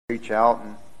reach out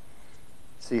and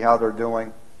see how they're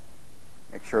doing,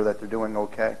 make sure that they're doing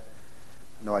okay.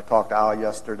 I know I talked to Al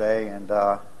yesterday, and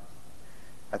I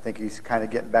think he's kind of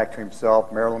getting back to himself.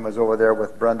 Marilyn was over there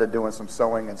with Brenda doing some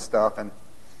sewing and stuff, and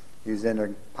he's in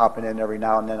there popping in every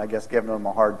now and then, I guess, giving them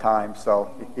a hard time.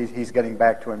 So he's getting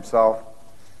back to himself.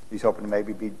 He's hoping to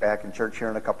maybe be back in church here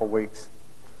in a couple weeks.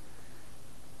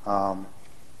 So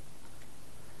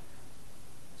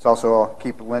also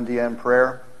keep Lindy in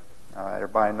prayer.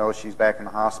 Everybody knows she's back in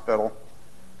the hospital.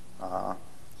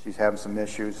 She's having some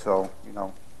issues, so,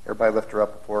 everybody lift her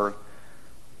up before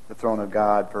the throne of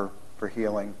God for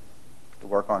healing, to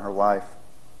work on her life.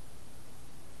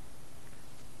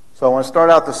 So I want to start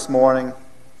out this morning.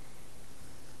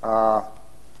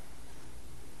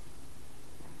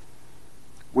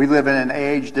 We live in an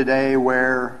age today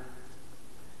where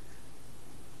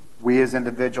we as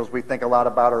individuals, we think a lot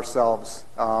about ourselves.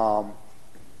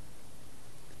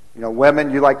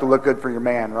 Women, you like to look good for your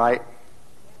man, right?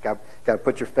 Got to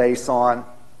put your face on.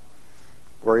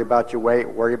 Worry about your weight.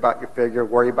 Worry about your figure.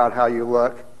 Worry about how you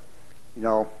look.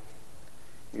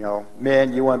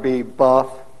 Men, you want to be buff.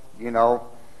 You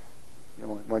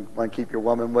want to keep your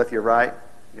woman with you, right?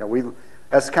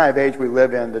 That's the kind of age we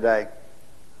live in today.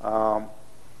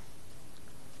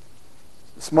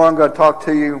 This morning I'm going to talk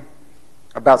to you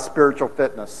about spiritual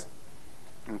fitness.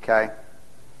 Okay?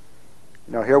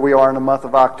 Here we are in the month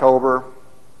of October.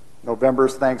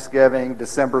 November's Thanksgiving.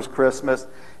 December's Christmas.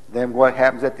 Then what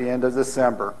happens at the end of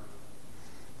December?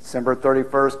 December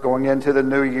 31st, going into the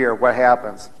new year, what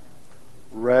happens?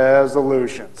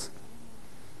 Resolutions.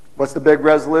 What's the big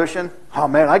resolution? Oh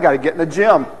man, I got to get in the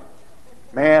gym.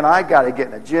 Man, I got to get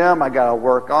in the gym. I got to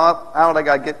work out. I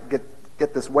got to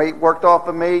get this weight worked off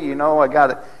of me. I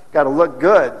got to look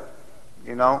good.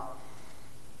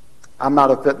 I'm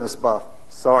not a fitness buff.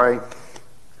 Sorry.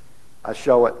 I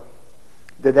show it.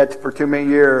 Did that for too many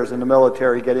years in the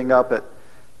military, getting up at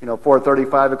 4:30,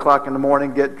 5 o'clock in the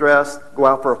morning, get dressed, go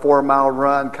out for a 4-mile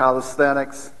run,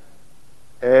 calisthenics,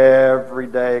 every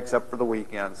day except for the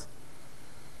weekends.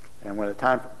 And when it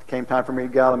came time for me to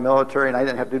get out of the military and I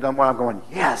didn't have to do nothing more, I'm going,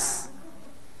 yes!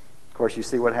 Of course, you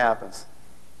see what happens.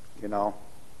 Get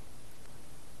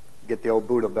the old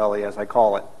Buddha belly, as I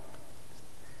call it.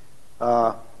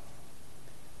 But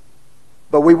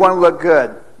we want to look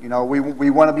good. We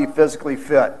want to be physically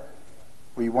fit.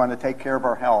 We want to take care of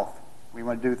our health. We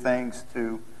want to do things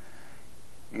to,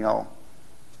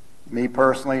 me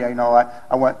personally,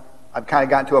 I've kind of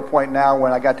gotten to a point now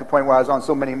when I got to a point where I was on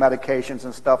so many medications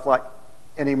and stuff like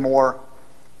anymore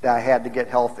that I had to get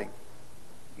healthy,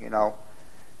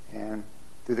 and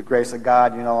through the grace of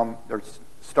God, they're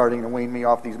starting to wean me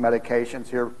off these medications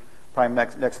here. Probably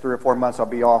next 3 or 4 months I'll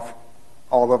be off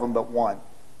all of them but one,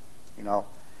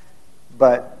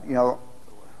 But,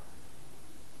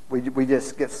 we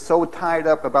just get so tied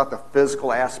up about the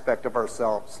physical aspect of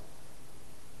ourselves.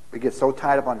 We get so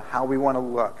tied up on how we want to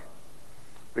look.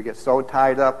 We get so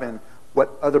tied up in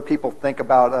what other people think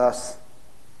about us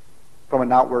from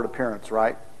an outward appearance,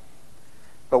 right?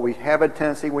 But we have a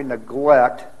tendency, we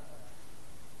neglect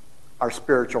our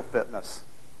spiritual fitness.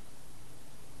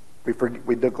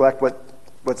 We neglect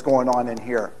what's going on in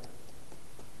here.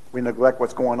 We neglect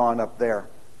what's going on up there,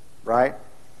 right?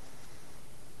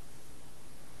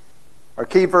 Our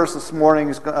key verse this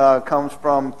morning comes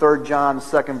from 3 John,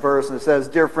 2nd verse, and it says,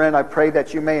 "Dear friend, I pray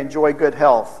that you may enjoy good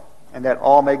health, and that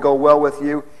all may go well with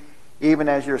you, even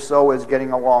as your soul is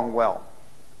getting along well."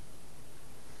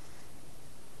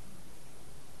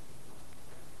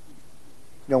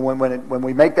 When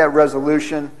we make that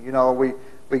resolution,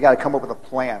 we got to come up with a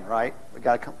plan, right? We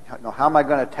got to how am I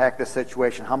going to attack this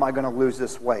situation? How am I going to lose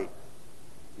this weight?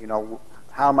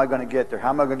 How am I going to get there? How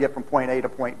am I going to get from point A to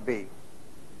point B?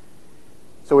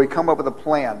 So we come up with a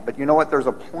plan. But you know what? There's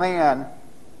a plan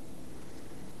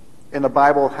in the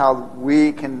Bible how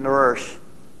we can nourish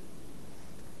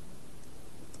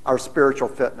our spiritual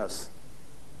fitness.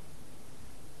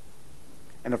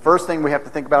 And the first thing we have to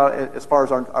think about as far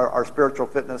as our spiritual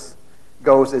fitness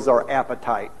goes is our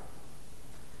appetite.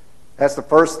 That's the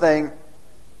first thing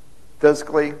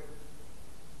physically.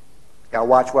 Got to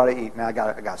watch what I eat. Man, I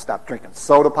got to stop drinking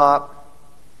soda pop.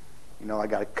 I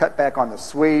got to cut back on the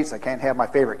sweets. I can't have my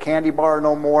favorite candy bar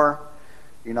no more.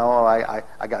 I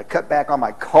got to cut back on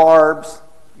my carbs.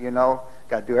 Got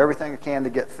to do everything I can to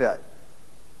get fit.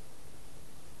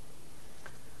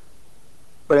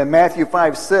 But in Matthew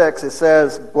 5:6, it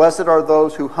says, "Blessed are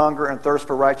those who hunger and thirst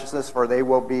for righteousness, for they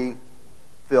will be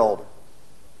filled."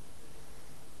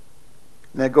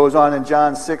 And it goes on in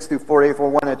John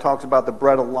 6-48, it talks about the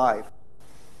bread of life.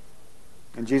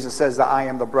 And Jesus says that I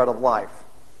am the bread of life.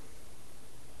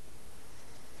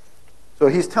 So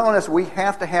he's telling us we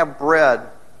have to have bread.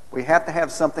 We have to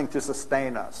have something to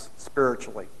sustain us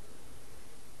spiritually.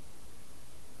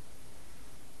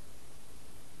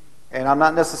 And I'm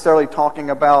not necessarily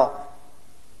talking about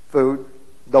food,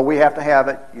 though we have to have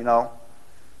it, you know.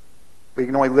 We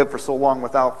can only live for so long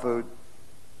without food,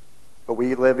 but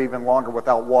we live even longer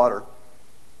without water.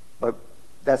 But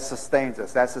that sustains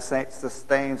us. That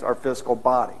sustains our physical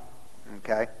body,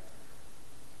 okay?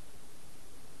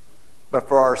 But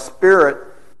for our spirit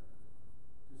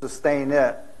to sustain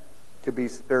it, to be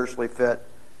spiritually fit,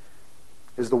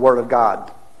 is the Word of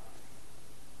God.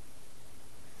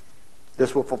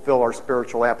 This will fulfill our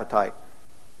spiritual appetite.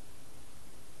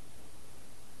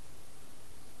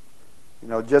 You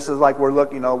know, just as like we're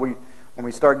looking, you know, when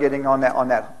we start getting on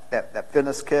that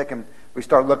fitness kick and we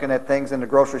start looking at things in the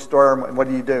grocery store, and what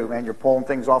do? Man, you're pulling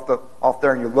things off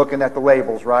there and you're looking at the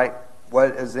labels, right? What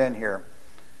is in here?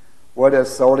 What is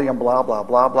sodium, blah, blah,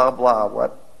 blah, blah, blah.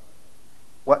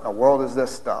 What in the world is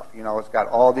this stuff? You know, it's got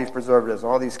all these preservatives,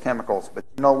 all these chemicals. But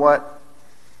you know what?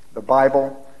 The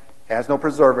Bible has no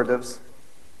preservatives.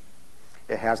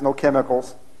 It has no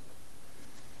chemicals.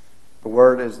 The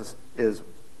Word is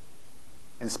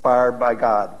inspired by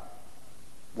God,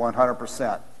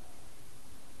 100%.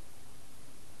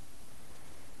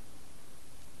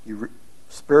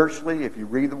 Spiritually, if you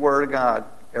read the Word of God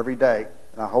every day,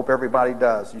 and I hope everybody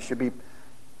does, you should be at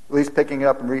least picking it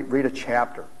up and read a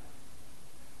chapter.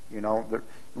 You know, you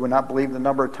would not believe the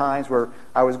number of times where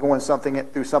I was going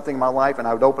through something in my life, and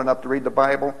I would open up to read the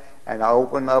Bible, and I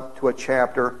open up to a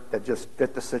chapter that just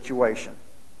fit the situation.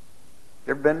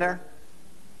 You ever been there?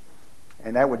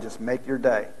 And that would just make your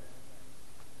day.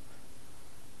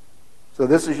 So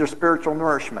this is your spiritual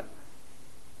nourishment.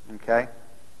 Okay?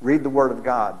 Read the Word of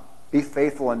God. Be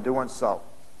faithful in doing so.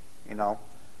 You know?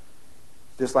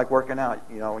 Just like working out.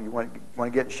 You know, you want to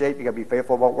get in shape, you got to be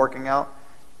faithful about working out.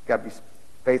 You got to be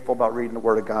faithful about reading the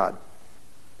Word of God.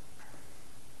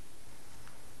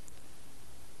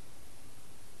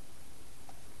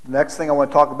 The next thing I want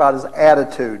to talk about is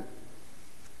attitude.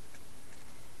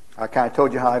 I kind of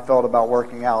told you how I felt about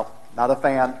working out. Not a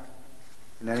fan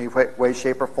in any way,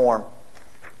 shape, or form.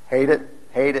 Hate it,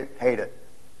 hate it, hate it.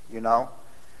 You know?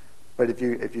 But if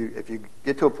you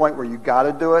get to a point where you got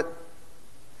to do it,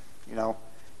 you know,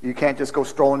 you can't just go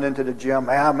strolling into the gym.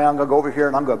 Man, I'm going to go over here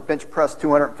and I'm going to bench press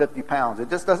 250 pounds. It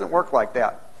just doesn't work like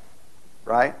that,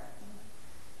 right?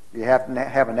 You have to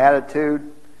have an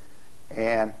attitude.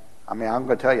 And, I mean, I'm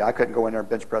going to tell you, I couldn't go in there and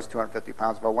bench press 250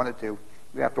 pounds if I wanted to.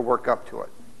 You have to work up to it.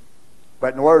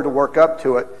 But in order to work up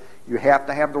to it, you have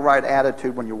to have the right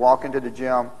attitude when you walk into the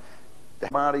gym. The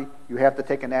body, you have to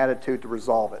take an attitude to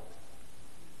resolve it.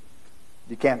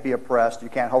 You can't be oppressed. You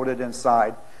can't hold it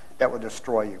inside. That will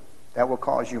destroy you. That will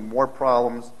cause you more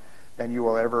problems than you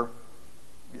will ever,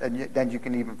 than you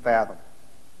can even fathom.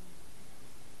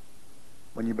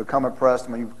 When you become oppressed,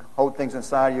 when you hold things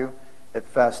inside you, it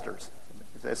festers.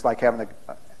 It's like having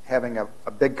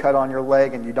a big cut on your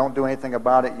leg and you don't do anything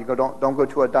about it. You don't go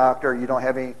to a doctor. You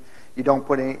don't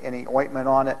put any ointment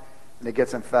on it, and it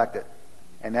gets infected.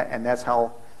 And that's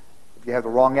how, if you have the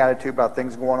wrong attitude about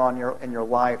things going on in your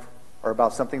life or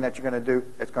about something that you're going to do,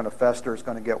 it's going to fester. It's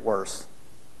going to get worse.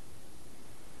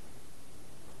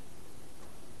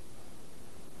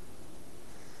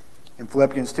 In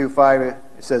Philippians 2:5,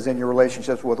 it says, in your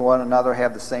relationships with one another,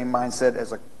 have the same mindset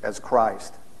as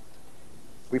Christ.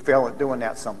 We fail at doing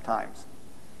that sometimes.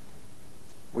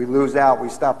 We lose out. We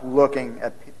stop looking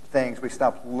at things. We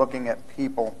stop looking at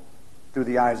people through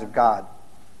the eyes of God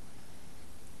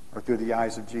or through the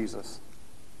eyes of Jesus.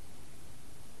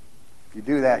 If you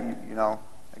do that, you know,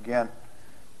 again,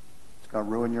 it's going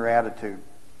to ruin your attitude.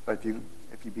 But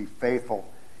if you be faithful,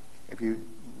 if you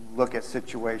look at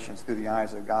situations through the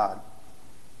eyes of God,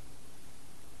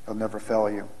 He'll never fail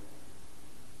you.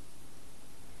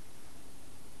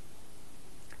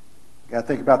 You got to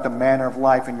think about the manner of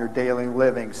life in your daily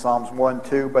living. Psalms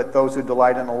 1:2, but those who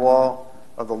delight in the law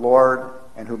of the Lord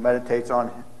and who meditates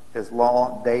on His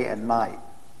law day and night.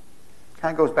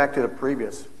 Kind of goes back to the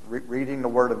previous, reading the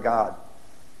Word of God.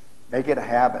 Make it a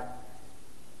habit.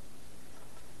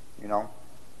 You know,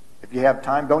 if you have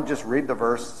time, don't just read the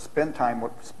verse. Spend time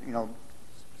with, you know,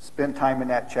 spend time in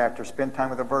that chapter. Spend time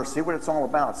with the verse. See what it's all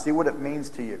about. See what it means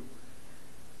to you.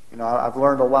 You know, I've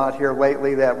learned a lot here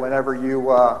lately that whenever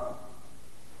you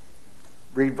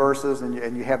read verses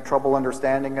and you have trouble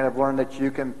understanding it, I've learned that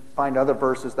you can find other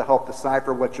verses to help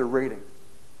decipher what you're reading.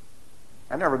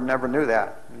 I never knew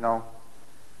that. You know,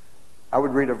 I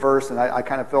would read a verse and I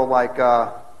kind of feel like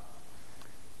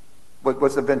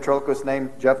what's the ventriloquist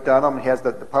name? Jeff Dunham. He has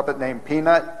the puppet named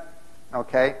Peanut.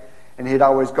 Okay, and he'd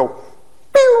always go,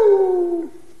 pew!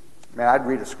 Man, I'd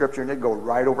read a scripture and it'd go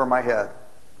right over my head.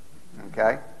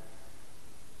 Okay?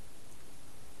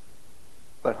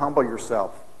 But humble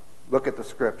yourself. Look at the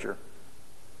scripture.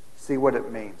 See what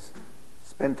it means.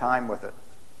 Spend time with it.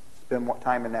 Spend more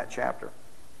time in that chapter.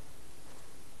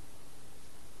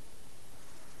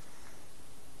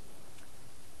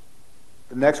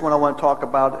 The next one I want to talk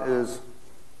about is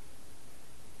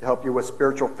to help you with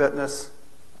spiritual fitness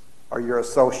are your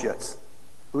associates.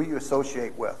 Who you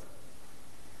associate with.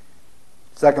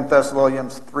 2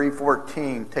 Thessalonians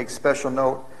 3:14 takes special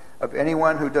note of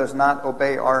anyone who does not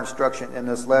obey our instruction in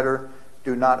this letter.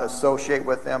 Do not associate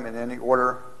with them in any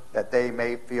order that they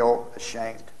may feel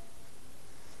ashamed.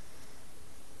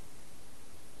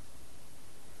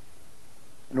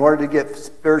 In order to get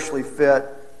spiritually fit,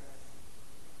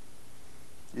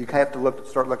 you have to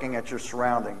start looking at your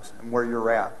surroundings and where you're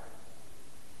at.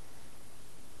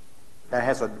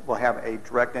 That will have a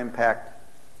direct impact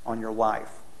on your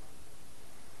life.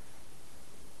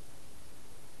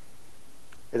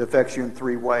 It affects you in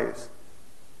 3 ways.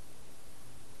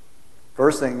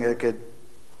 First thing, it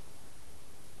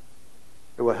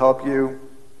will help you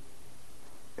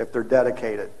if they're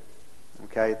dedicated.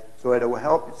 Okay? So it will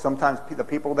help. Sometimes the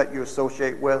people that you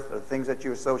associate with, or the things that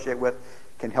you associate with,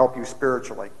 can help you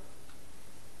spiritually.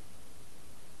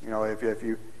 You know, if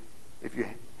you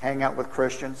hang out with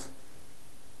Christians,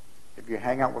 if you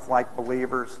hang out with like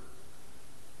believers,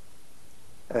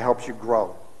 it helps you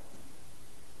grow.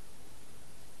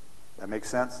 That makes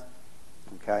sense?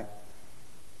 Okay?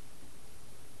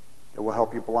 It will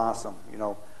help you blossom. You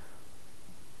know,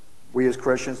 we as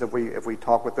Christians, if we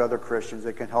talk with other Christians,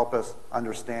 it can help us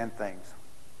understand things.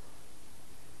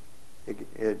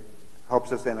 It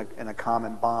helps us in a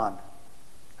common bond.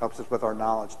 Helps us with our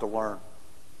knowledge to learn.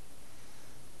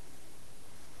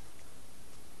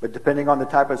 But depending on the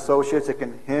type of associates, it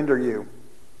can hinder you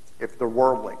if they're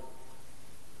worldly.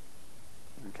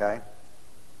 Okay?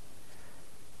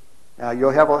 Now,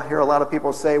 you'll hear a lot of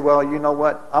people say, well, you know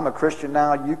what? I'm a Christian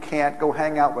now. You can't go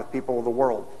hang out with people of the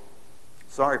world.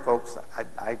 Sorry, folks.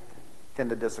 I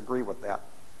tend to disagree with that.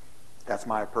 That's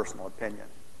my personal opinion.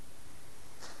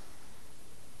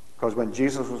 Because when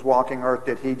Jesus was walking earth,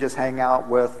 did he just hang out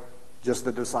with just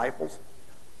the disciples?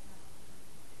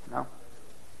 No.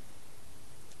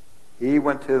 He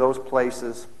went to those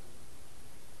places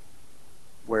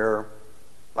where,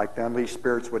 like the unleashed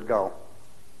spirits would go.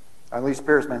 Unleashed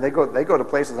spirits, man, they go to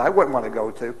places I wouldn't want to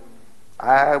go to.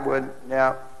 I would,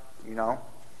 yeah, you know,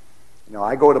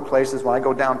 I go to places when I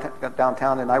go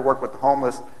downtown and I work with the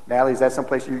homeless. Natalie, is that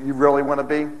someplace you really want to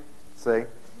be? See?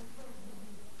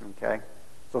 Okay.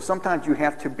 So sometimes you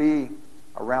have to be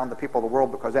around the people of the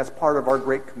world because that's part of our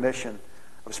great commission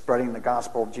of spreading the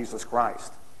gospel of Jesus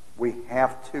Christ. We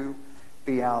have to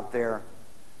be out there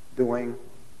doing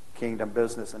kingdom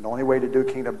business. And the only way to do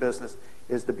kingdom business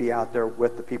is to be out there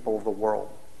with the people of the world.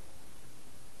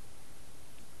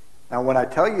 Now, when I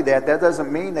tell you that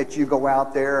doesn't mean that you go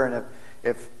out there and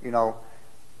if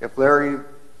Larry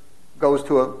goes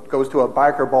to a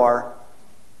biker bar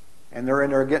and they're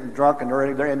in there getting drunk and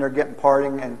they're in there getting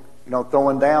partying and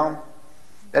throwing down,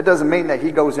 that doesn't mean that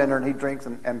he goes in there and he drinks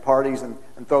and parties and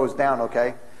throws down,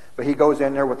 okay? But he goes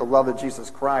in there with the love of Jesus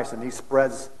Christ and he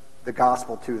spreads the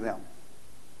gospel to them.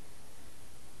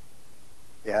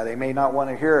 Yeah, they may not want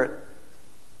to hear it,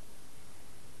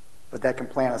 but that can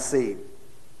plant a seed.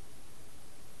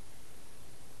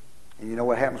 And you know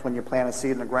what happens when you plant a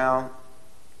seed in the ground?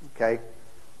 Okay?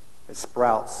 It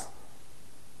sprouts.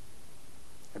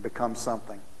 It becomes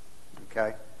something.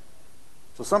 Okay?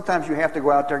 So sometimes you have to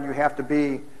go out there and you have to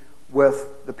be with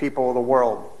the people of the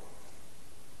world.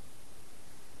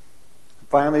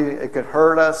 Finally, it could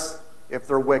hurt us if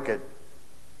they're wicked.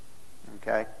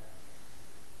 Okay?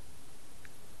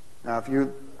 Now,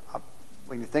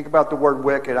 when you think about the word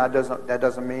wicked, that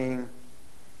doesn't mean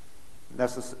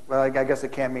well, I guess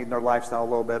it can mean their lifestyle a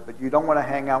little bit, but you don't want to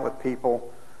hang out with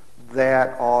people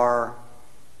that are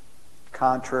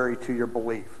contrary to your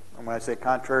belief. And when I say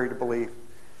contrary to belief,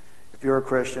 if you're a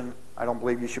Christian, I don't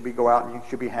believe you should go out and you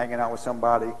should be hanging out with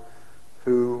somebody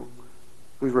whose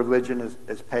religion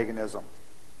is paganism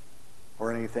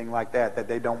or anything like that. That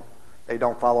they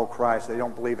don't follow Christ, they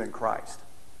don't believe in Christ.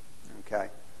 Okay.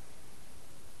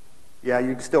 Yeah,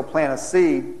 you can still plant a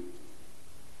seed,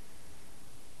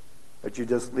 but you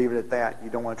just leave it at that. You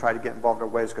don't want to try to get involved in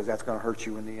their ways because that's going to hurt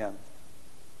you in the end.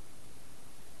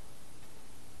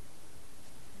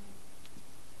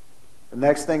 The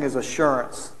next thing is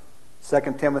assurance.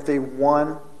 2 Timothy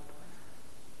 1,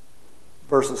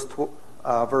 verse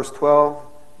 12.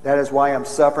 That is why I'm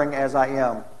suffering as I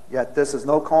am. Yet this is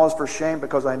no cause for shame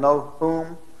because I know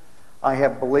whom I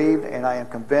have believed and I am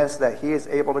convinced that he is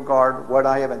able to guard what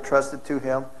I have entrusted to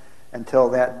him until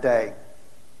that day.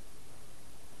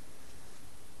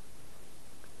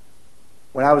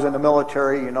 When I was in the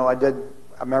military, I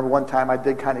remember one time I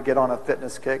did kind of get on a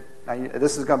fitness kick. Now,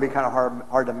 this is going to be kind of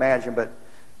hard to imagine, but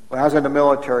when I was in the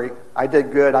military, I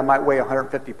did good. I might weigh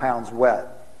 150 pounds wet.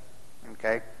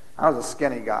 Okay? I was a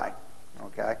skinny guy.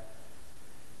 Okay?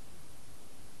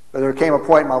 But there came a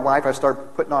point in my life I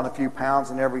started putting on a few pounds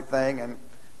and everything, and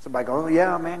somebody goes, "Oh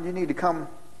yeah, man, you need to come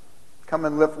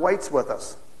and lift weights with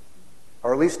us.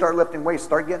 Or at least start lifting weights,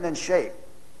 start getting in shape."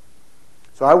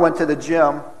 So I went to the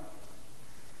gym,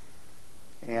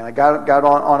 and I got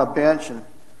on a bench, and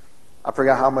I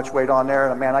forgot how much weight on there.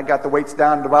 And man, I got the weights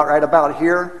down to right about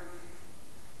here.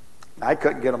 I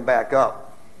couldn't get them back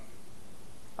up.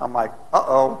 I'm like,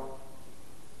 uh-oh,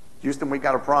 Houston, we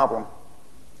got a problem,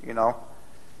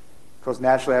 Because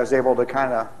naturally I was able to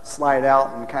kind of slide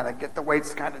out and kind of get the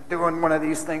weights kind of doing one of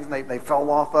these things, and they fell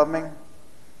off of me.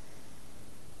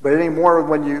 But anymore,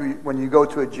 when you go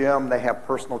to a gym, they have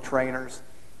personal trainers,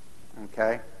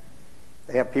 okay?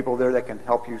 They have people there that can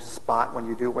help you spot when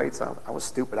you do weights. I was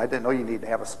stupid. I didn't know you need to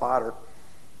have a spotter,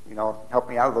 help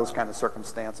me out of those kind of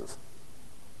circumstances.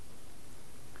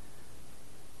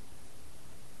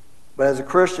 But as a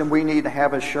Christian, we need to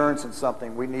have assurance in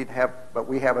something. We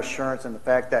have assurance in the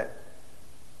fact that,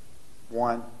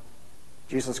 one,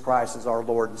 Jesus Christ is our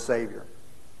Lord and Savior.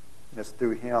 And it's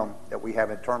through him that we have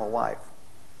eternal life.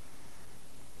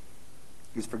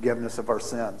 He's forgiven us of our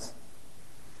sins.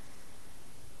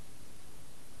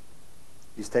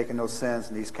 He's taken those sins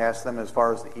and he's cast them as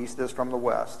far as the east is from the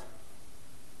west.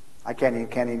 I can't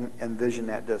even envision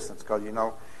that distance because,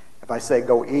 if I say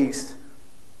go east,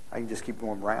 I can just keep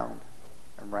going round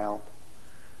and round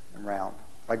and round.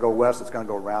 If I go west, it's going to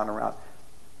go round and round.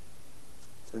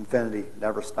 It's infinity,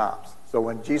 never stops. So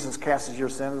when Jesus casts your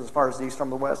sins as far as the east from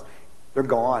the west, they're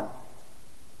gone.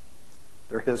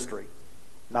 They're history,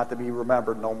 not to be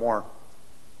remembered no more.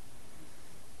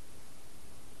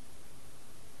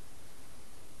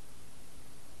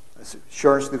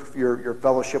 Assurance through your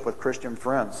fellowship with Christian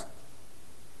friends.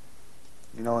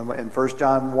 In 1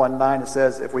 John 1:9 it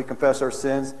says, if we confess our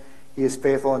sins, he is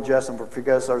faithful and just and will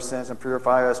forgive us our sins and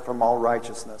purify us from all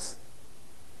righteousness.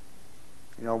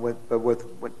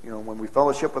 When we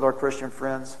fellowship with our Christian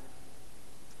friends,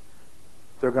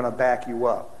 they're going to back you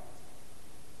up.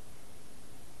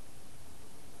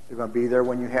 They're going to be there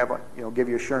when you have, give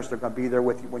you assurance. They're going to be there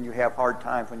with you when you have hard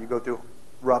times, when you go through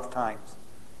rough times.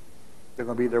 They're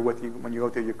going to be there with you when you go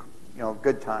through your,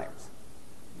 good times.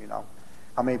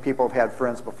 How many people have had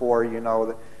friends before?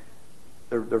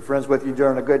 They're friends with you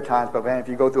during the good times, but man, if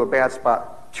you go through a bad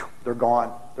spot, they're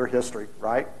gone. They're history,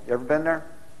 right? You ever been there?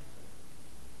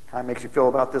 Kind of makes you feel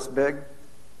about this big.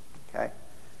 Okay,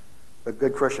 but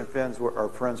good Christian friends are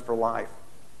friends for life.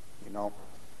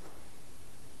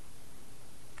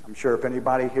 I'm sure if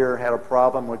anybody here had a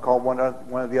problem, would call one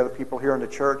of the other people here in the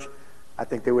church, I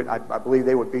think they would. I believe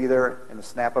they would be there in the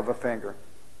snap of a finger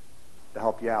to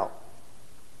help you out.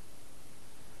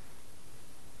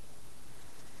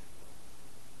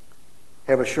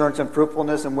 Have assurance and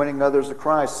fruitfulness in winning others to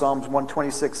Christ. Psalms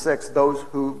 126:6. Those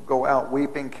who go out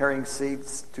weeping, carrying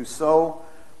seeds to sow,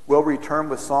 will return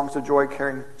with songs of joy,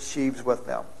 carrying sheaves with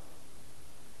them.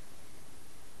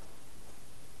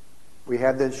 We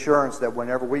have the assurance that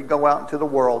whenever we go out into the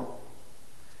world,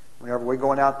 whenever we're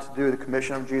going out to do the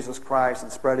commission of Jesus Christ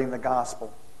and spreading the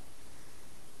gospel,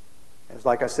 it's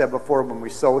like I said before, when we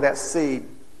sow that seed,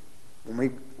 when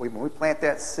we plant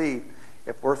that seed,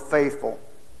 if we're faithful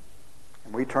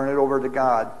and we turn it over to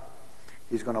God,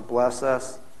 he's going to bless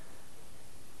us.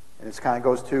 And it kind of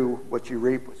goes to what you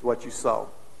reap is what you sow.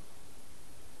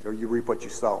 Or you reap what you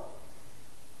sow.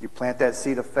 You plant that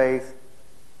seed of faith,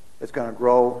 it's going to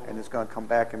grow and it's going to come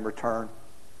back in return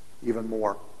even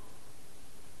more.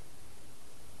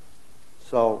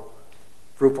 So,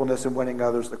 fruitfulness in winning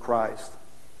others to Christ.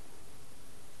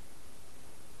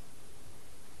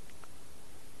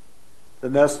 The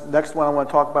next one I want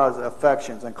to talk about is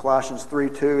affections. In Colossians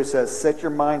 3:2 it says, set your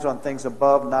minds on things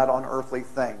above, not on earthly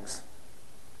things.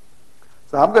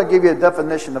 So I'm going to give you a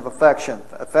definition of affection.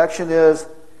 Affection is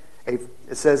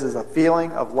a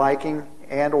feeling of liking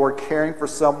and or caring for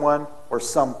someone or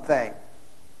something.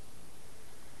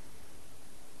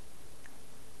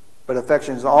 But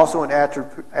affection is also an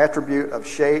attribute of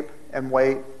shape and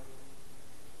weight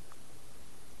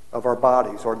of our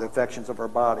bodies, or the affections of our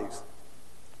bodies.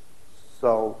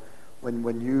 So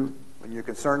when you're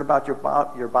concerned about your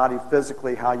body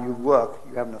physically, how you look,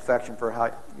 you have an affection for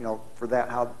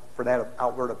that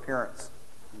outward appearance.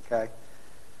 Okay.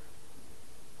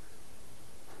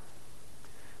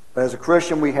 But as a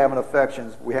Christian, we have an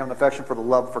affection. We have an affection for the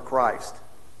love for Christ.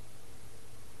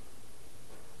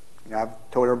 You know,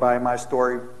 I've told everybody my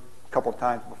story a couple of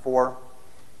times before.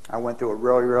 I went through a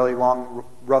really, really long,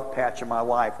 rough patch in my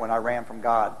life when I ran from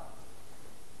God.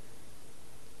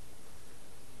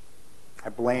 I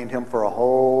blamed him for a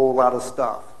whole lot of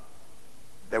stuff.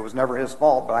 That was never his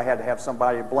fault, but I had to have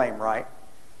somebody to blame, right?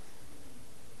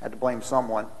 I had to blame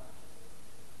someone.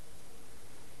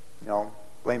 You know,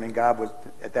 blaming God was,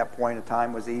 at that point in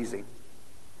time, was easy.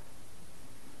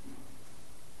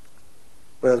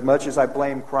 But as much as I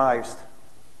blamed Christ,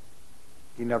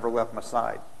 he never left my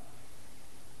side.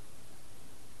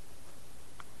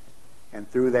 And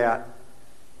through that,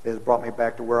 it has brought me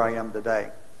back to where I am today.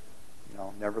 You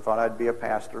know, never thought I'd be a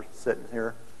pastor sitting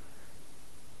here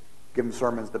giving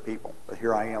sermons to people. But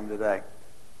here I am today.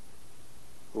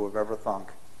 Who have ever thunk?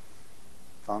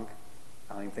 Thunk?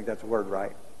 I don't even think that's a word,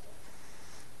 right?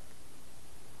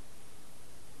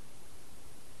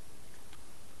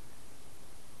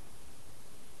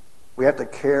 We have to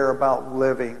care about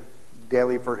living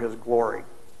daily for his glory.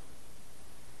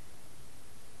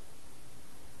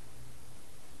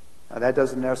 Now, that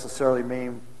doesn't necessarily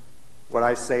mean what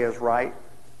I say is right.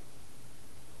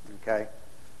 Okay?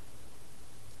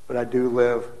 But I do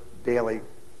live daily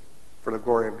for the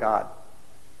glory of God.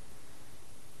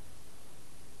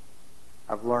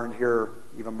 I've learned here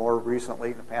even more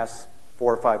recently, in the past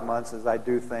 4 or 5 months, as I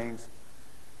do things,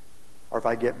 or if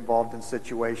I get involved in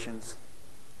situations,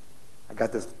 I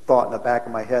got this thought in the back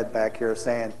of my head back here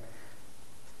saying,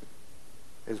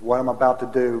 is what I'm about to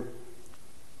do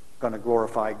going to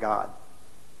glorify God?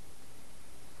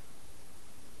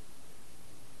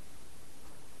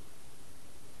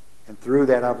 And through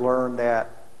that, I've learned that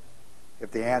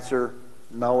if the answer,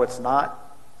 no, it's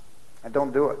not, I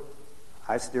don't do it.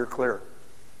 I steer clear.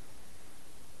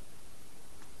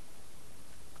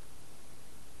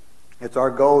 It's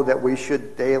our goal that we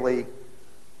should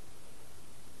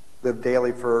live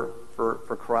daily for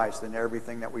Christ in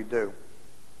everything that we do.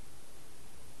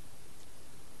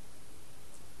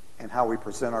 And how we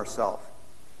present ourselves.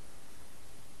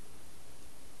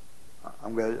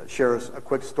 I'm going to share a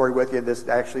quick story with you. This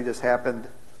actually just happened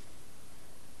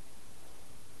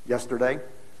yesterday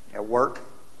at work.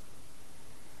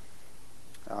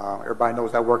 Everybody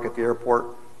knows I work at the airport.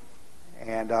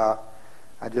 And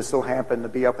I just so happened to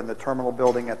be up in the terminal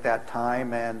building at that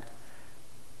time, and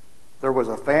there was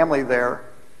a family there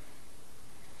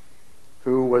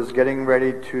who was getting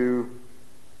ready to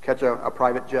catch a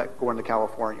private jet going to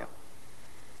California.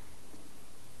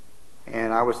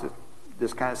 And I was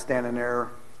just kind of standing there.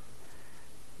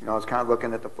 You know, I was kind of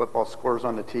looking at the football scores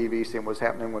on the TV, seeing what's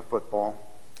happening with football.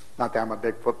 Not that I'm a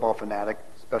big football fanatic,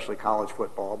 especially college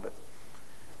football, but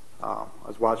I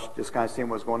was just kind of seeing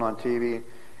what's going on TV.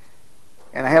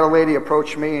 And I had a lady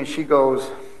approach me, and she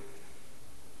goes,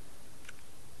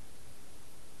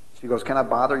 "Can I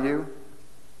bother you?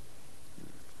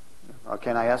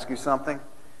 Can I ask you something?"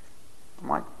 I'm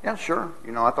like, "Yeah, sure."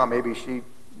 You know, I thought maybe she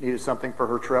needed something for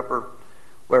her trip or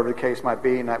whatever the case might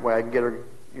be, and that way I can get her,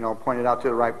 you know, pointed out to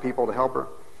the right people to help her.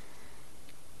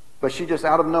 But she just,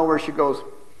 out of nowhere, she goes,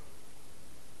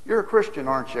 "You're a Christian,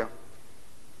 aren't you?"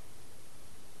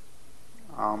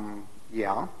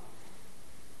 Yeah,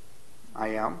 I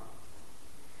am.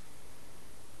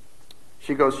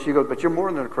 She goes, "But you're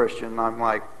more than a Christian." And I'm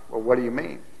like, "Well, what do you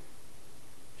mean?"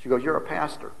 She goes, "You're a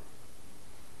pastor."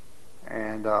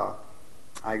 And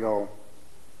I go,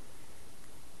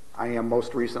 "I am,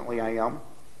 most recently I am."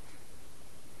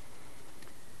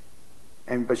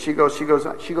 But she goes,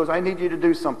 "I need you to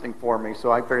do something for me."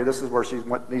 So I figure this is where she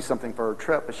needs something for her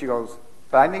trip. But she goes,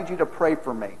 "But I need you to pray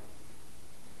for me."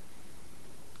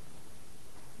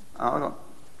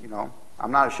 You know,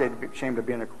 I'm not ashamed of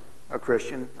being a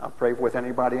Christian. I'll pray with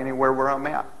anybody, anywhere where I'm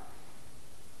at.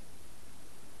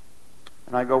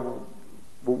 And I go,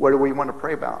 "Well, what do we want to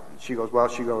pray about?" And she goes,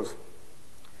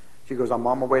 "I'm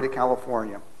on my way to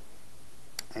California."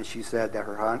 And she said that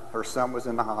her son was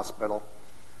in the hospital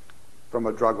from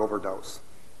a drug overdose.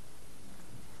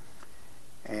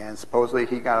 And supposedly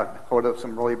he got a hold of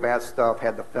some really bad stuff,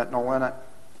 had the fentanyl in it,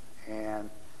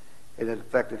 and it had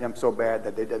affected him so bad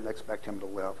that they didn't expect him to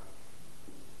live.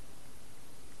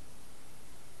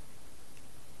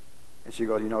 And she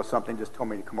goes, "You know, something just told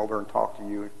me to come over and talk to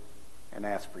you and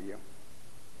ask for you."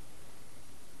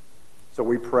 So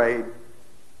we prayed,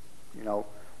 you know,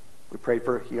 we prayed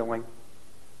for healing,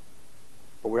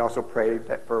 but we also prayed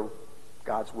that for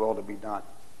God's will to be done.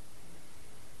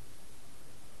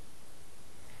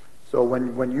 So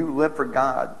when you live for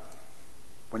God,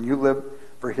 when you live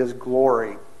for his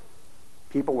glory,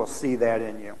 people will see that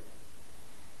in you.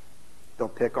 they'll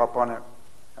pick up on it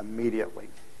immediately.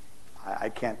 I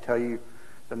can't tell you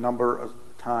the number of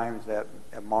times that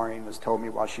Maureen has told me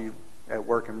while she at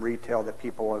work in retail that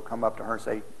people will come up to her and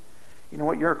say, you know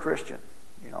what, you're a Christian.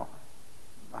 You know,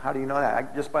 how do you know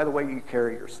that? Just by the way you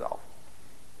carry yourself,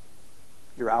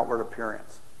 your outward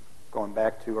appearance, going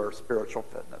back to our spiritual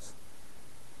fitness.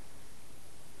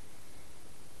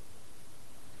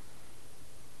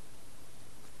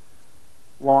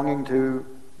 Longing to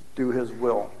do his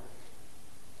will.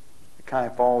 It kind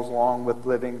of falls along with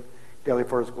living daily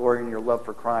for his glory and your love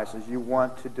for Christ, as you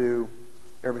want to do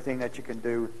everything that you can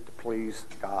do to please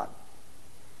God.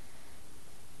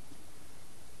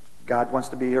 God wants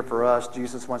to be here for us.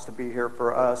 Jesus wants to be here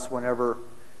for us whenever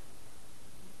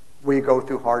we go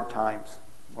through hard times.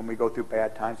 When we go through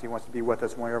bad times, he wants to be with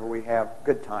us whenever we have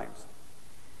good times.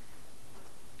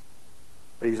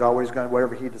 But he's always going to,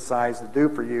 whatever he decides to do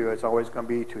for you, it's always going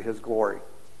to be to his glory.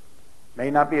 May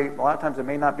not be, a lot of times it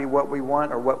may not be what we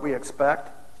want or what we expect.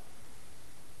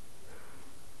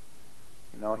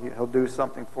 You know, he'll do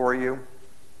something for you.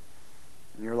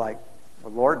 And you're like,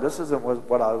 well, Lord, this isn't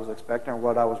what I was expecting or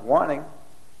what I was wanting.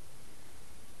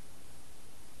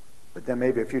 But then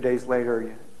maybe a few days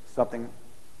later, something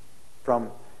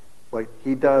from what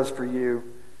he does for you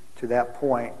to that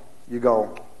point, you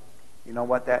go, you know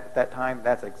what, that time,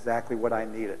 that's exactly what I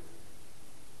needed.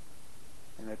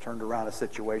 And it turned around a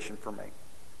situation for me.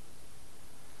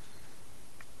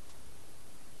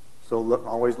 So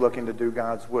always looking to do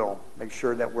God's will. Make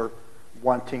sure that we're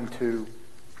wanting to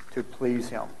please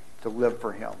him, to live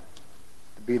for him,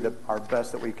 to be our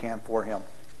best that we can for him.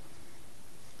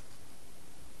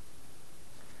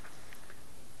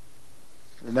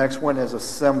 The next one is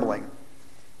assembling.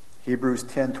 Hebrews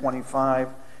 10:25,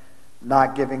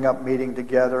 not giving up meeting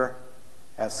together,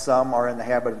 as some are in the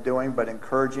habit of doing, but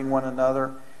encouraging one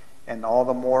another, and all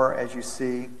the more as you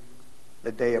see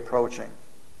the day approaching.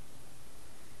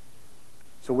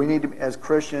 So we need to, as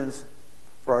Christians,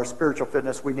 for our spiritual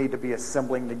fitness, we need to be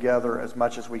assembling together as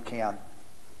much as we can.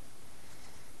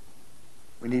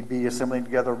 We need to be assembling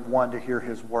together, one, to hear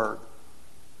his word.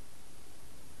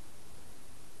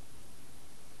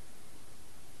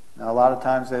 Now, a lot of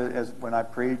times as when I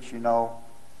preach, you know,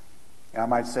 I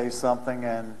might say something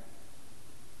and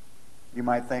you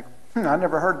might think, I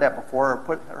never heard that before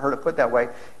or heard it put that way.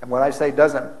 And what I say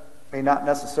may not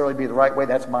necessarily be the right way.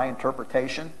 That's my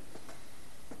interpretation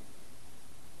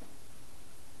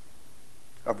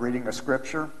of reading a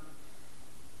scripture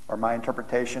or my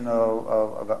interpretation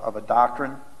of a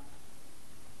doctrine.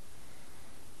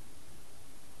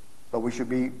 But we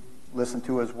should listen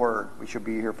to his word. We should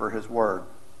be here for his word.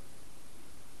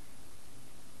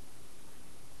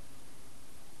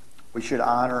 We should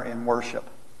honor and worship.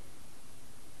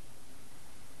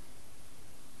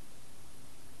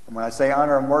 And when I say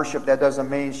honor and worship, that doesn't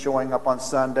mean showing up on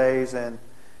Sundays and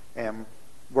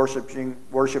worshiping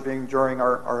during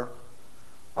our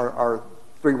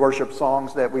three worship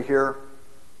songs that we hear.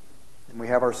 And we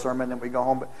have our sermon and we go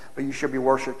home. But you should be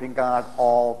worshiping God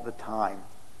all the time.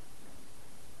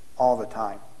 All the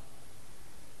time.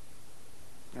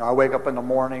 You know, I wake up in the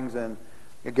mornings and,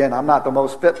 again, I'm not the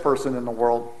most fit person in the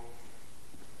world.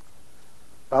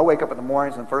 But I wake up in the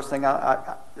mornings and first thing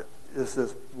is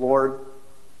this, Lord,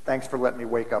 thanks for letting me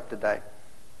wake up today.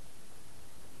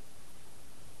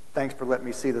 Thanks for letting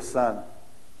me see the sun,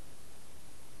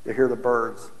 to hear the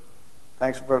birds.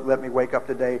 Thanks for letting me wake up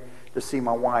today to see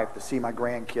my wife, to see my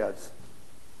grandkids.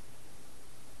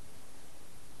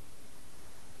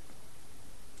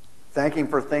 Thank him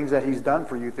for things that he's done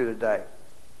for you through the day.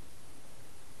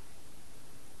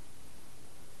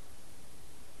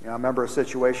 You know, I remember a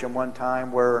situation one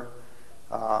time where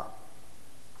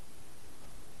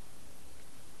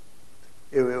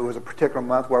it was a particular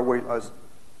month where I was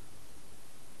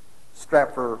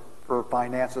strapped for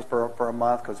finances for a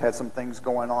month because had some things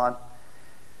going on.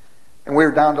 And we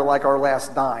were down to like our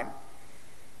last dime.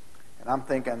 And I'm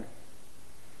thinking,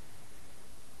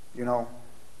 you know,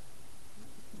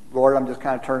 Lord, I'm just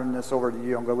kind of turning this over to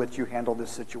you. I'm going to let you handle this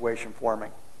situation for me.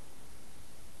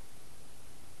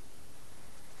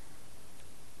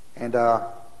 And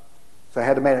so I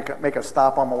had to make a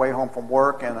stop on my way home from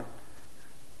work, and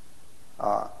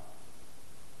I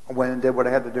went and did what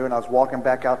I had to do, and I was walking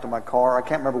back out to my car. I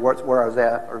can't remember where I was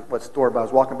at or what store, but I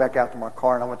was walking back out to my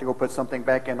car, and I went to go put something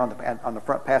back in on the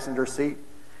front passenger seat.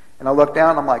 And I looked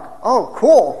down, and I'm like, oh,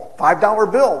 cool,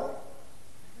 $5 bill.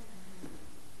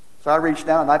 So I reached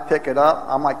down, and I pick it up.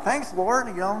 I'm like, thanks, Lord,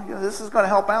 you know this is going to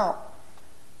help out.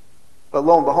 But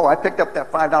lo and behold, I picked up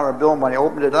that $5 bill, and when I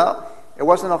opened it up, it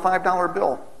wasn't a $5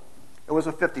 bill. It was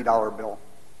a $50 bill.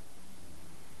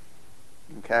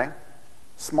 Okay?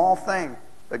 Small thing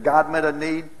that God met a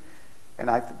need, and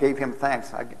I gave him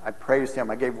thanks. I praised him.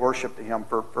 I gave worship to him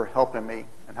for helping me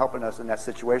and helping us in that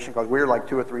situation, because we were like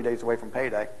 2 or 3 days away from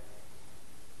payday.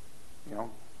 You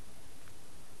know,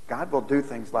 God will do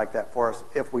things like that for us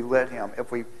if we let him,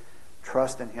 if we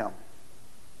trust in him,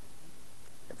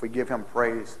 if we give him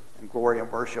praise and glory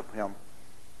and worship him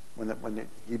when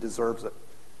he deserves it.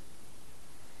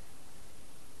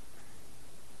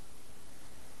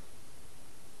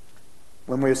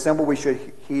 When we assemble, we should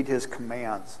heed his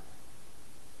commands.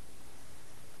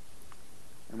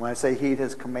 And when I say heed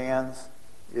his commands,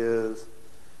 is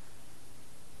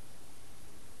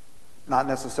not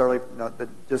necessarily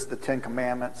just the 10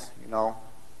 Commandments,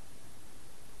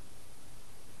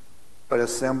 but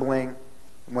assembling.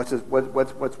 And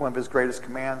what's one of his greatest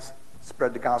commands?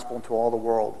 Spread the gospel into all the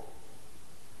world.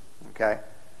 Okay?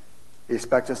 He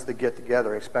expects us to get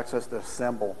together. He expects us to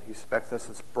assemble. He expects us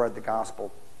to spread the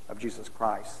gospel of Jesus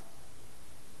Christ.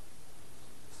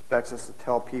 He expects us to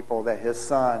tell people that his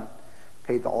son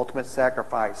paid the ultimate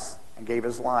sacrifice and gave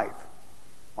his life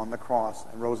on the cross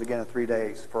and rose again in 3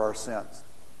 days for our sins.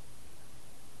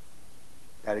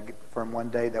 That from one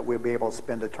day that we'll be able to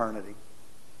spend eternity.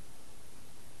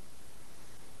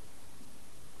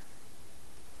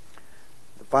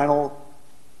 The final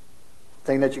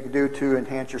thing that you can do to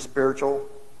enhance your spiritual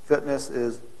fitness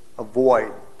is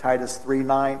avoid. Titus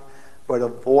 3:9, but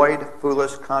avoid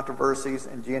foolish controversies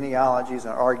and genealogies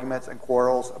and arguments and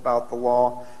quarrels about the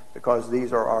law, because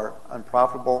these are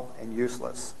unprofitable and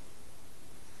useless.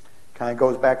 Kind of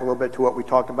goes back a little bit to what we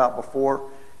talked about before,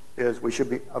 is we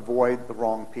should avoid the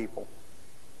wrong people.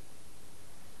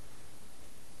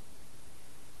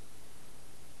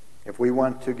 If we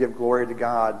want to give glory to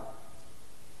God,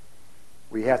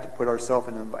 we have to put ourselves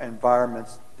in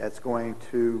environments that's going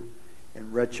to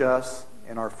enrich us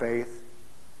in our faith,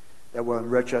 that will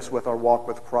enrich us with our walk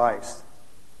with Christ.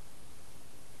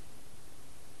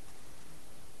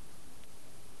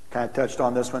 Kind of touched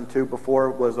on this one too before,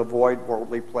 was avoid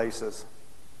worldly places.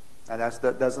 And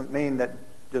that doesn't mean that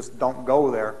just don't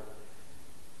go there,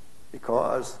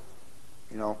 because,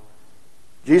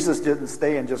 Jesus didn't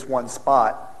stay in just one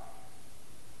spot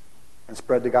and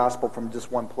spread the gospel from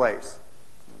just one place.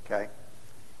 Okay?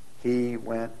 He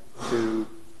went to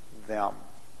them.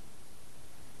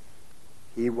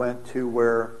 He went to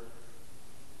where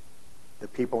the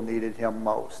people needed him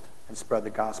most and spread the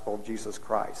gospel of Jesus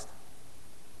Christ.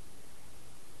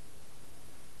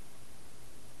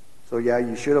 So yeah,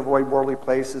 you should avoid worldly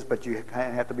places, but you kind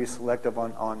of have to be selective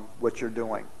on what you're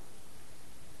doing.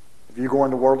 If you go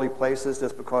into worldly places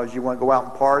just because you want to go out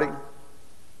and party,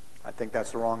 I think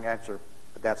that's the wrong answer.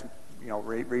 But that's,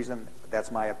 reason,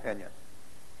 that's my opinion.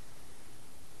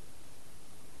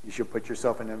 You should put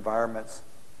yourself in environments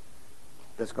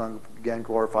that's going to, again,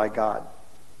 glorify God.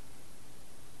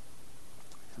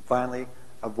 And finally,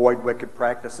 avoid wicked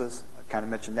practices. I kind of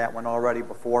mentioned that one already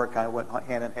before. It kind of went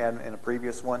hand in hand in a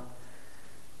previous one.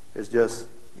 Is just,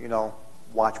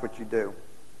 watch what you do.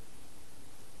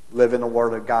 Live in the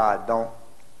Word of God.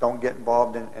 Don't get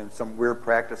involved in some weird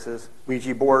practices.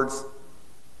 Ouija boards.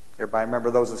 Everybody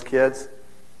remember those as kids?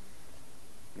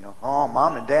 Oh,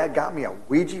 Mom and Dad got me a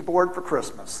Ouija board for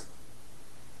Christmas.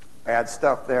 Bad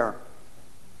stuff there.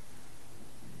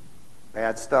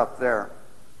 Bad stuff there.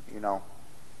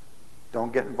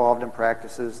 Don't get involved in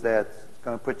practices that's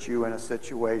going to put you in a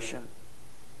situation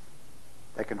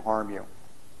that can harm you,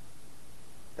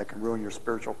 that can ruin your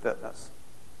spiritual fitness.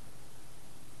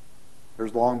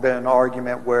 There's long been an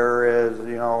argument whereas,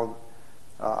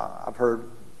 I've heard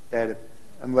that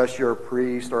unless you're a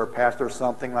priest or a pastor or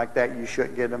something like that, you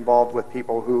shouldn't get involved with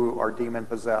people who are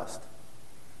demon-possessed.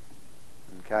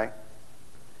 Okay?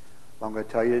 Well, I'm going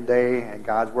to tell you today, and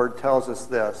God's Word tells us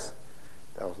this,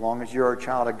 that as long as you're a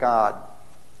child of God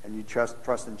and you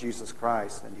trust in Jesus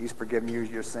Christ and He's forgiven you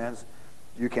your sins,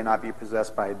 you cannot be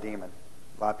possessed by a demon.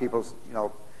 A lot of people,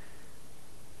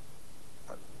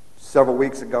 several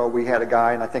weeks ago we had a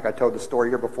guy, and I think I told the story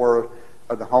here before,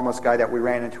 of the homeless guy that we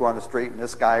ran into on the street, and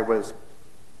this guy was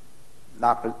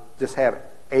not just had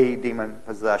a demon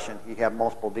possession. He had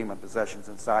multiple demon possessions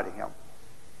inside of him.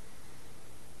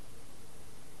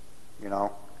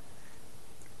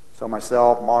 So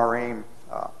myself, Maureen,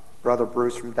 Brother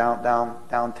Bruce from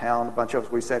downtown, a bunch of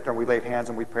us, we sat there and we laid hands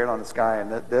and we prayed on this guy,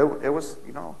 and it was,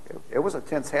 it was a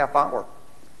tense half hour.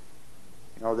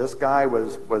 This guy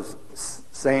was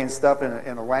saying stuff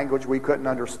in a language we couldn't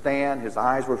understand. His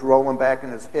eyes was rolling back in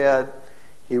his head.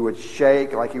 He would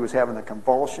shake like he was having a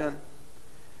convulsion.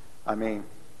 I mean,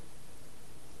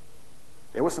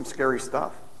 it was some scary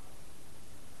stuff.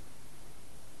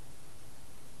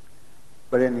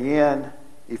 But in the end,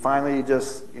 he finally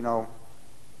just,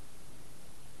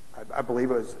 I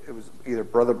believe it was either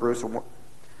Brother Bruce or,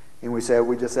 and we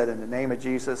just said, in the name of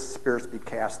Jesus, spirits be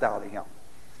cast out of him.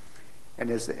 And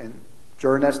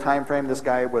during this time frame, this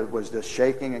guy was just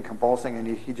shaking and convulsing,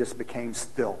 and he just became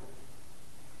still.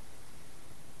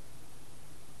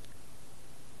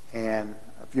 And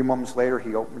a few moments later,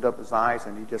 he opened up his eyes,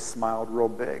 and he just smiled real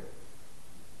big.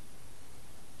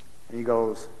 And he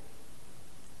goes,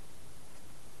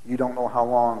 "You don't know how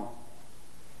long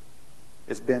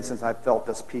it's been since I felt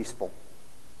this peaceful."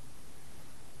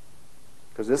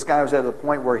 Because this guy was at a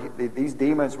point where these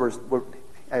demons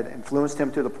had influenced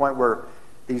him to the point where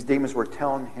these demons were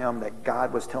telling him that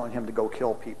God was telling him to go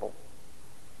kill people.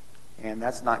 And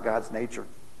that's not God's nature.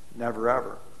 Never,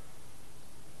 ever.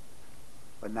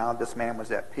 But now this man was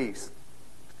at peace.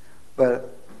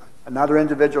 But another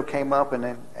individual came up,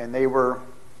 and they were,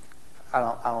 I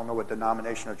don't know what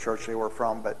denomination or church they were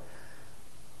from, but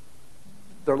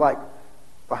they're like,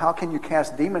 "Well, how can you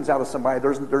cast demons out of somebody?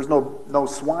 There's no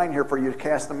swine here for you to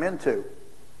cast them into."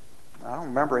 I don't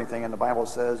remember anything in the Bible that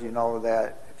says,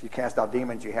 that if you cast out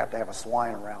demons, you have to have a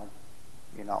swine around,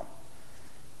 And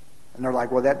they're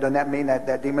like, "Well, doesn't that mean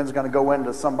that demon's going to go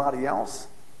into somebody else?"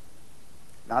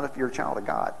 Not if you're a child of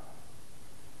God.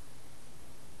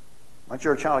 Once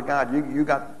you're a child of God, you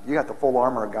got the full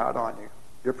armor of God on you.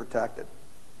 You're protected.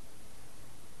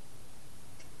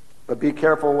 But be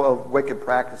careful of wicked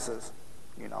practices,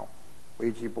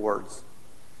 Ouija boards.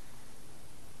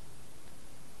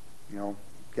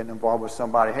 Getting involved with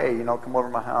somebody. "Hey, come over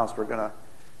to my house. We're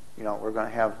gonna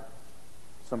have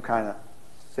some kind of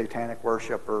satanic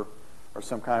worship or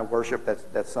some kind of worship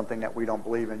that's something that we don't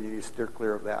believe in." You need to steer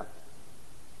clear of that.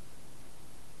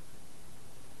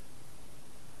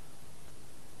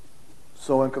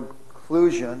 So in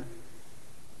conclusion,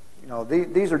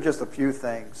 these are just a few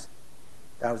things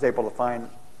that I was able to find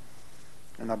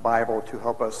in the Bible to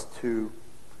help us to,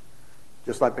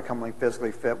 just like becoming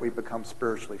physically fit, we become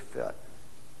spiritually fit.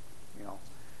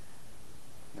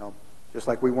 Just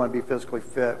like we want to be physically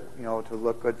fit, to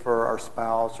look good for our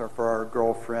spouse or for our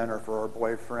girlfriend or for our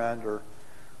boyfriend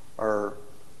or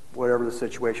whatever the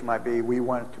situation might be, we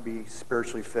want to be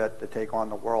spiritually fit to take on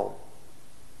the world.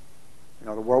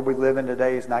 The world we live in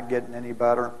today is not getting any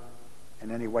better in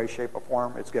any way, shape, or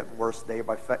form. It's getting worse day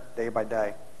by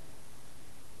day.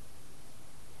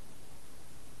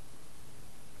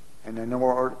 And in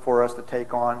order for us to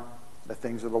take on the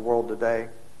things of the world today,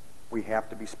 we have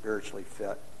to be spiritually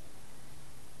fit.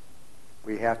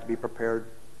 We have to be prepared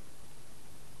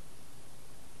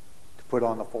to put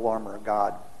on the full armor of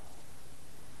God.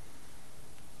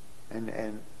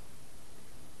 And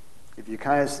if you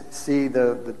kind of see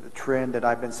the trend that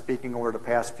I've been speaking over the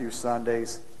past few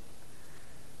Sundays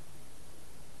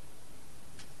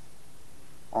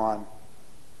on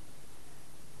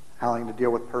having to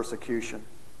deal with persecution,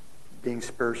 being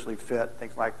spiritually fit,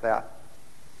 things like that.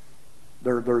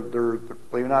 Believe it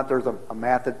or not, there's a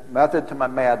method to my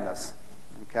madness.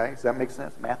 Okay, does that make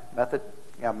sense? Method?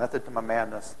 Yeah, method to my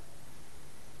madness.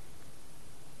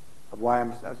 Of why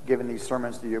I'm giving these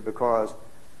sermons to you, because,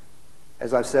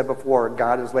 as I've said before,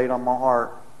 God has laid on my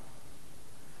heart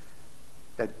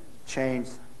that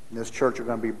chains in this church are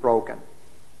going to be broken.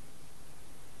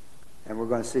 And we're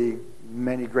going to see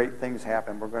many great things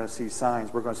happen. We're going to see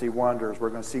signs. We're going to see wonders.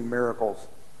 We're going to see miracles.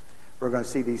 We're going to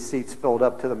see these seats filled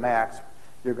up to the max.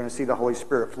 You're going to see the Holy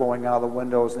Spirit flowing out of the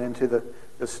windows and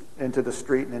into the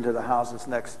street and into the houses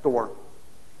next door.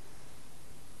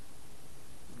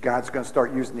 God's going to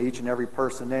start using each and every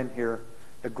person in here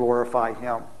to glorify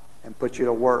Him and put you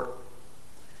to work.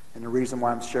 And the reason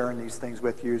why I'm sharing these things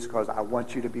with you is because I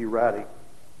want you to be ready.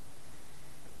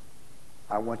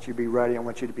 I want you to be ready. I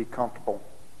want you to be comfortable.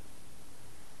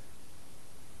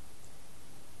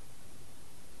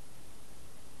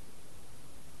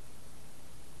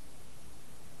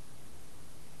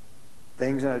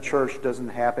 Things in a church doesn't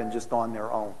happen just on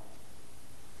their own.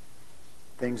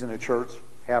 Things in a church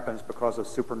happens because of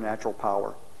supernatural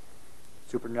power.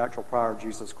 Supernatural power of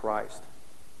Jesus Christ.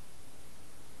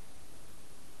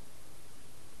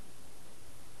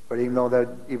 But even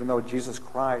though Jesus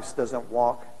Christ doesn't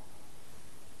walk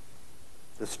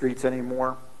the streets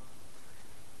anymore,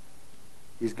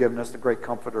 He's given us the great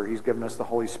Comforter. He's given us the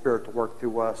Holy Spirit to work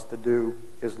through us, to do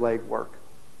His leg work.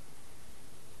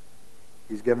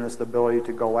 He's given us the ability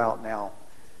to go out now.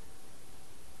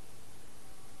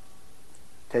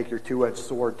 Take your two-edged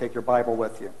sword, take your Bible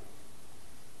with you,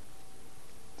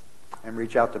 and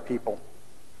reach out to people.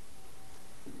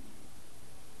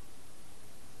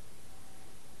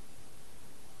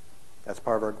 That's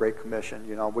part of our Great Commission.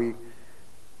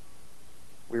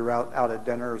 We were out at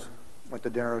dinners went to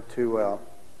dinner to a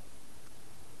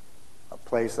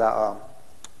place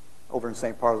over in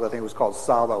St. Paul. I think it was called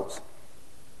Salo's.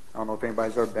 I don't know if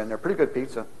anybody's ever been there. Pretty good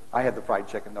pizza. I had the fried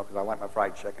chicken, though, because I like my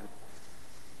fried chicken.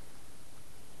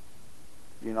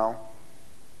 You know?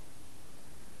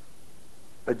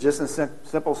 But just in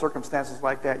simple circumstances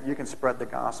like that, you can spread the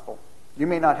gospel. You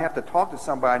may not have to talk to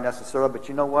somebody necessarily, but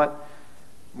you know what?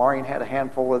 Maureen had a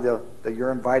handful of the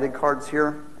You're Invited cards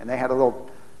here, and they had a little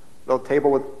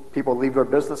table with people leave their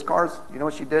business cards. You know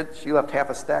what she did? She left half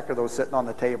a stack of those sitting on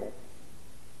the table.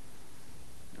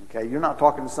 Okay, you're not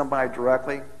talking to somebody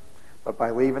directly, but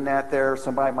by leaving that there,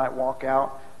 somebody might walk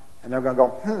out, and they're going to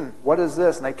go, what is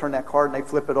this? And they turn that card, and they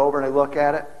flip it over, and they look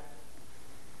at it.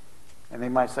 And they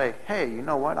might say, hey, you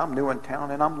know what? I'm new in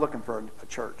town, and I'm looking for a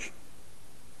church.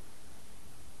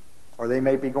 Or they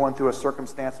may be going through a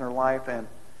circumstance in their life, and,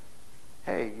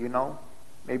 hey, you know,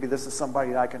 maybe this is somebody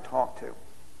that I can talk to.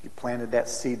 You planted that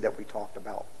seed that we talked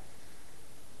about.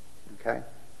 Okay?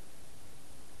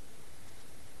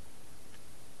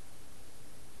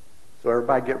 So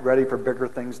everybody get ready for bigger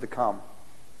things to come.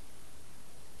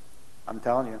 I'm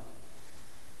telling you.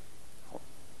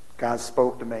 God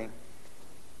spoke to me.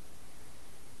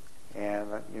 And,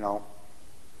 you know,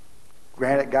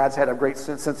 granted, God's had a great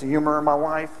sense of humor in my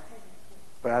life,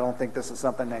 but I don't think this is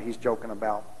something that he's joking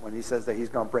about when he says that he's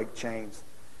going to break chains.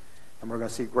 And we're going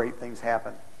to see great things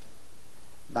happen.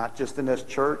 Not just in this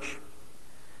church,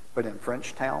 but in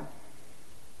Frenchtown.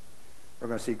 We're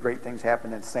going to see great things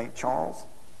happen in St. Charles,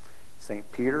 St.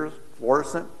 Peter's,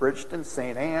 Florissant, Bridgeton,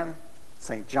 St. Anne,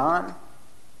 St. John.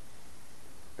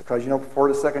 Because, you know, before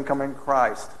the second coming of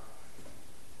Christ,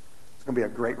 it's going to be a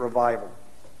great revival.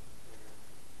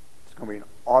 It's going to be an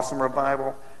awesome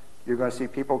revival. You're going to see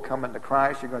people coming to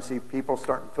Christ. You're going to see people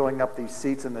starting filling up these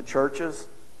seats in the churches.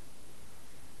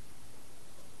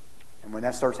 And when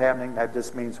that starts happening, that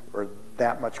just means we're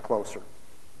that much closer.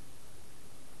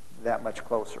 That much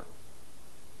closer.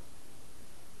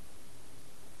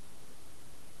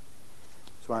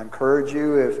 So I encourage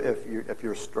you, if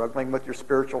you're struggling with your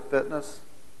spiritual fitness,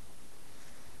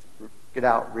 get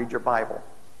out, read your Bible.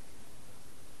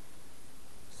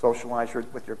 Socialize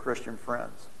with your Christian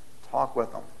friends. Talk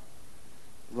with them.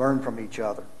 Learn from each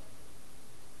other.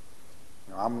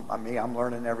 You know, I'm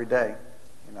learning every day.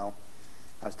 You know,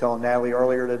 I was telling Natalie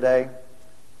earlier today,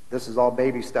 this is all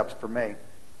baby steps for me.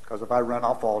 Because if I run,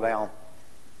 I'll fall down.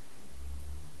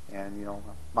 And, you know,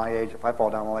 my age, if I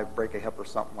fall down, I'll like break a hip or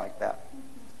something like that.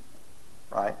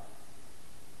 Right?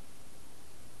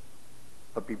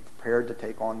 But be prepared to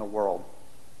take on the world.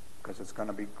 Because it's going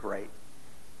to be great.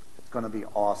 It's going to be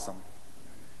awesome.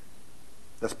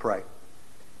 Let's pray.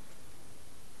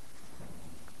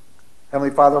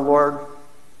 Heavenly Father, Lord,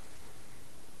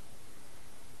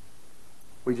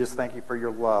 we just thank you for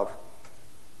your love.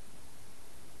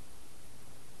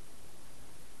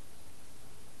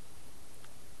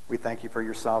 We thank you for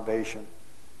your salvation.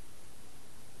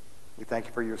 We thank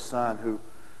you for your Son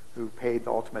who paid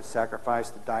the ultimate sacrifice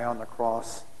to die on the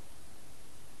cross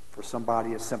for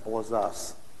somebody as simple as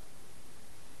us.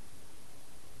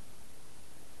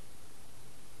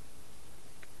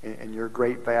 In your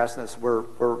great vastness,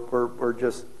 we're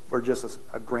just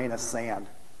a grain of sand.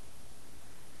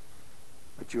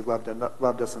 But you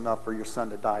loved us enough for your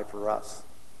Son to die for us.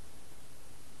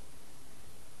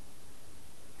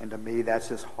 And to me, that's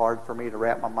just hard for me to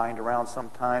wrap my mind around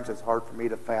sometimes. It's hard for me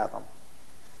to fathom.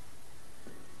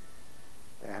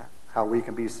 Yeah, how we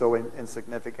can be so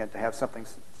insignificant to have something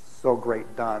so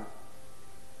great done.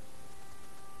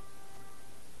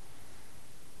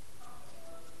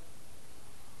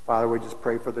 Father, we just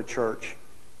pray for the church.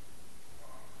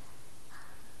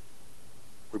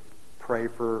 We pray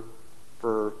for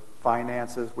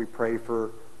finances. We pray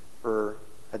for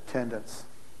attendance.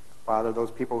 Father,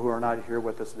 those people who are not here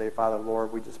with us today, Father,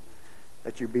 Lord, we just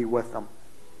that you be with them.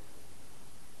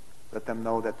 Let them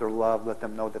know that they're loved. Let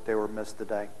them know that they were missed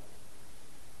today.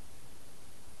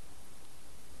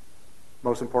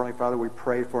 Most importantly, Father, we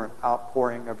pray for an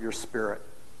outpouring of your Spirit.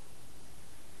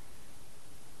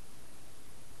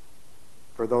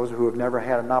 For those who have never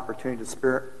had an opportunity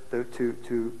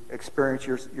to experience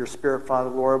your Spirit, Father,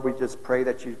 Lord, we just pray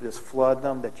that you just flood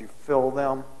them, that you fill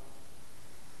them,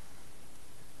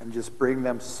 and just bring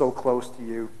them so close to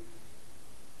you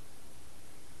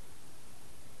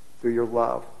through your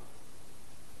love.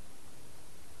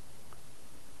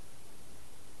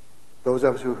 Those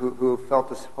of us who have felt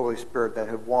this Holy Spirit, that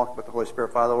have walked with the Holy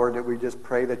Spirit, Father, Lord, that we just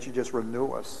pray that you just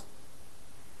renew us.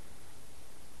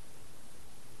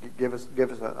 Give us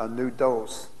a new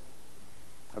dose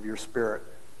of your Spirit.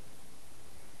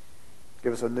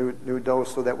 Give us a new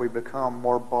dose so that we become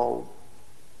more bold.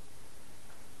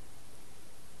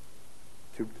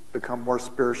 to become more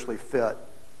spiritually fit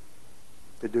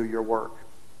to do your work.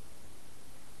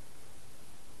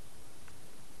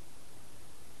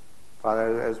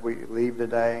 Father, as we leave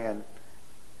today and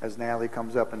as Natalie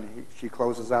comes up and she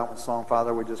closes out with song,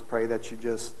 Father, we just pray that you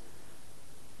just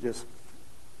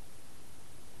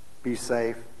be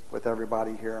safe with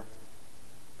everybody here.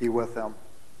 Be with them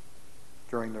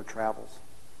during their travels.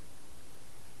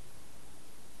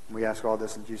 We ask all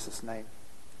this in Jesus' name.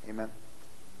 Amen.